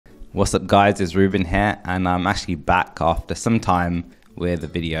What's up guys, it's Ruben here, and I'm actually back after some time with a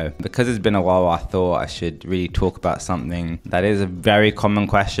video. Because it's been a while, I thought I should really talk about something that is a very common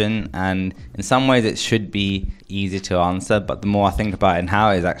question, and in some ways it should be easy to answer, but the more I think about it now,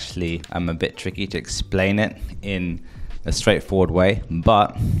 it's actually a bit tricky to explain it in a straightforward way.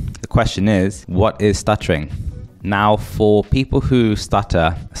 But the question is, what is stuttering? Now, for people who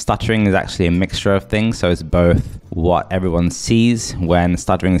stutter, stuttering is actually a mixture of things. So it's both what everyone sees when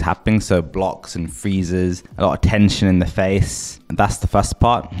stuttering is happening, so blocks and freezes, a lot of tension in the face. That's the first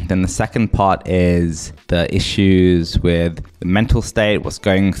part. Then the second part is the issues with the mental state, what's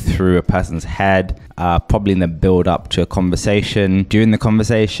going through a person's head, probably in the build up to a conversation, during the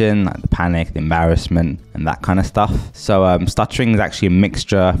conversation, like the panic, the embarrassment, and that kind of stuff. So stuttering is actually a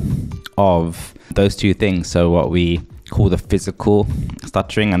mixture of those two things. So what we call the physical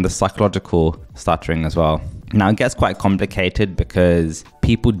stuttering and the psychological stuttering as well. Now it gets quite complicated because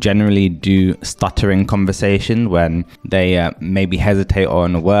people generally do stutter in conversation when they maybe hesitate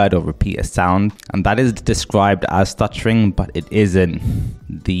on a word or repeat a sound, and that is described as stuttering, but it isn't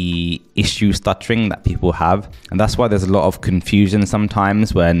the issue stuttering that people have. And that's why there's a lot of confusion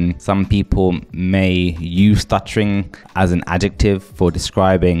sometimes when some people may use stuttering as an adjective for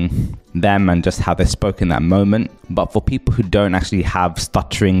describing them and just how they spoke in that moment. But for people who don't actually have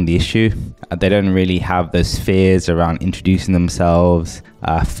stuttering the issue, they don't really have those fears around introducing themselves,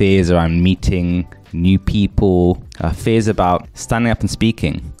 fears around meeting new people, fears about standing up and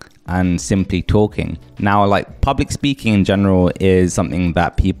speaking and simply talking. Now, like, public speaking in general is something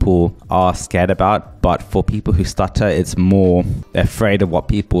that people are scared about, but for people who stutter, it's more they're afraid of what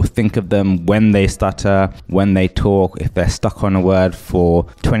people think of them when they stutter, when they talk, if they're stuck on a word for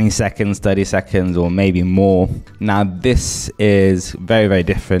 20 seconds, 30 seconds, or maybe more. Now, this is very, very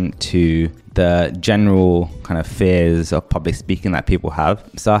different to the general kind of fears of public speaking that people have.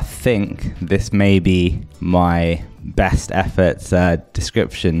 So I think this may be my best efforts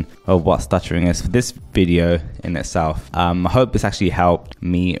description of what stuttering is for this video in itself. I hope this actually helped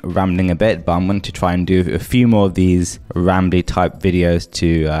me rambling a bit, but I'm going to try and do a few more of these rambly type videos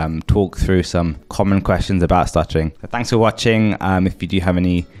to talk through some common questions about stuttering. So thanks for watching. If you do have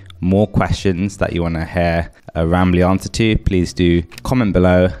any more questions that you want to hear a rambly answer to, please do comment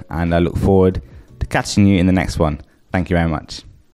below, and I look forward to catching you in the next one. Thank you very much.